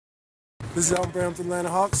This is Elton Brand with Atlanta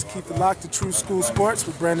Hawks. Keep it locked to True School Sports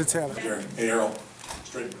with Brandon Taylor. Here. Hey, Errol.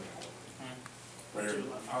 Straight. Right here.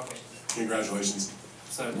 Okay. Congratulations.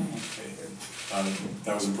 So,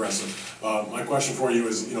 that was impressive. My question for you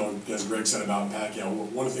is, as Greg said about Pacquiao,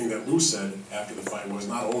 one thing that Lou said after the fight was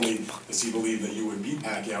not only does he believe that you would beat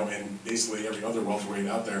Pacquiao and basically every other welterweight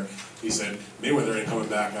out there, he said Mayweather ain't coming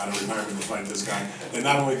back out of retirement to fight this guy. And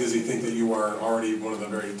not only does he think that you are already one of the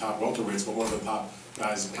very top welterweights, but one of the top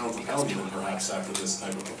guys pound for pound even perhaps after this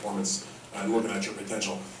type of performance and looking at your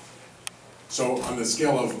potential. So on the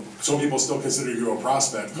scale of, some people still consider you a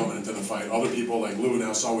prospect coming into the fight. Other people, like Lou,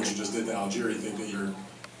 now saw what you just did to Algieri, think that you're,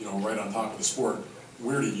 right on top of the sport.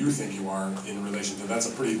 Where do you think you are in relation to, that's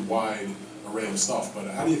a pretty wide array of stuff, but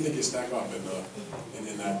how do you think you stack up in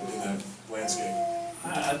that landscape?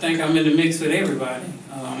 I think I'm in the mix with everybody.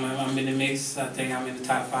 I'm in the mix. I think I'm in the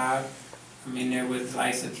top 5. I'm in there with the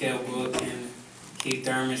likes of Kell Brook and Keith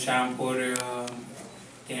Thurman, Sean Porter,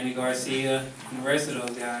 Danny Garcia, and the rest of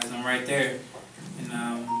those guys. I'm right there. And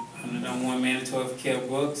I'm the #1 mandatory for Kell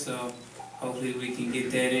Brook, so hopefully we can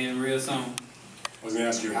get that in real soon. I was going to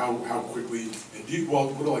ask you, how quickly, well,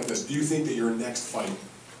 put it like this, do you think that your next fight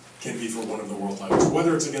can be for one of the world titles,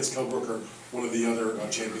 whether it's against Kell Brook or one of the other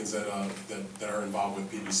champions that are involved with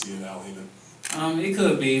PBC and Al Haymon? It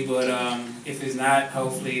could be, but if it's not,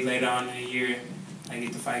 hopefully later on in the year I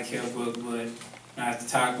get to fight Kell Brook, but I have to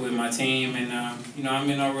talk with my team, and I'm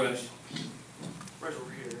in no rush. Right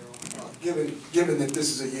over here. Given that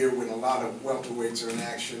this is a year when a lot of welterweights are in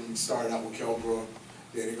action, we started out with Kell Brook,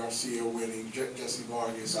 Danny Garcia winning, Jesse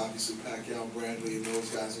Vargas, obviously Pacquiao, Bradley, and those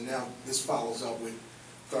guys, and now this follows up with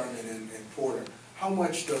Thurman and Porter. How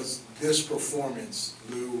much does this performance,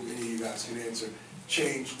 Lou, any of you guys can answer,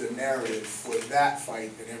 change the narrative for that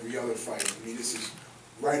fight and every other fight? I mean, this is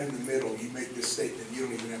right in the middle. You make this statement, you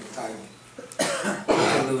don't even have a title.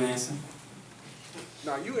 I'll let Lou answer.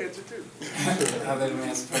 No, you answer too. I'll let him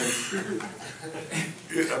answer first.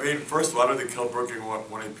 I mean, first of all, I don't think Kell Brook even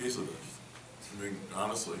won a piece of this. I mean,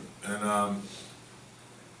 honestly. And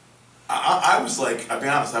I was like, I'll be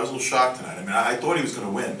honest, I was a little shocked tonight. I mean, I thought he was going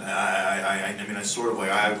to win. I mean, I sort of like,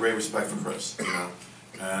 I have great respect for Chris,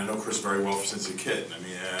 And I know Chris very well since a kid. I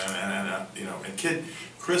mean,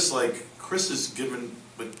 and Chris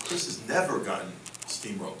has never gotten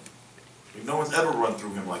steamrolled. I mean, no one's ever run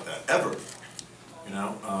through him like that, ever.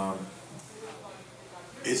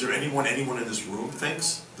 Is there anyone in this room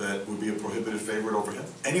thinks that would be a prohibitive favorite over him?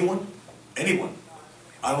 Anyone? Anyone?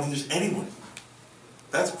 I don't think there's anyone.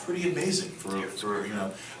 That's pretty amazing for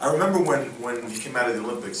I remember when he came out of the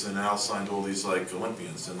Olympics and Al signed all these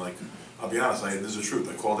Olympians, and I'll be honest, this is the truth.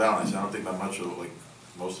 I called out and I said I don't think that much of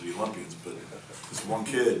most of the Olympians, but this one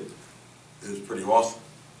kid is pretty awesome.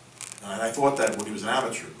 And I thought that when he was an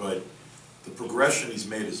amateur, but the progression he's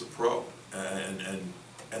made as a pro,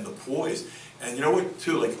 and the poise, and you know what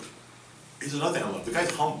too, here's another thing I love. The guy's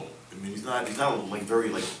humble. I mean, he's not very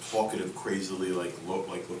talkative, crazily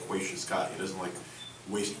loquacious guy. He doesn't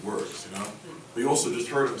waste words, But you also just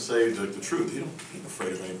heard him say the truth. He ain't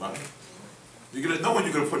afraid of anybody. No one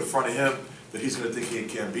you're gonna put in front of him that he's gonna think he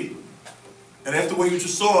can't beat. And after what you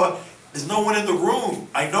just saw, there's no one in the room.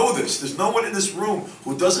 I know this. There's no one in this room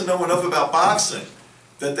who doesn't know enough about boxing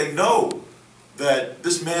that they know that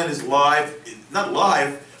this man is not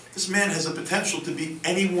live, this man has the potential to beat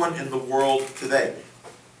anyone in the world today.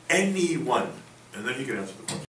 Anyone. And then he can answer the question.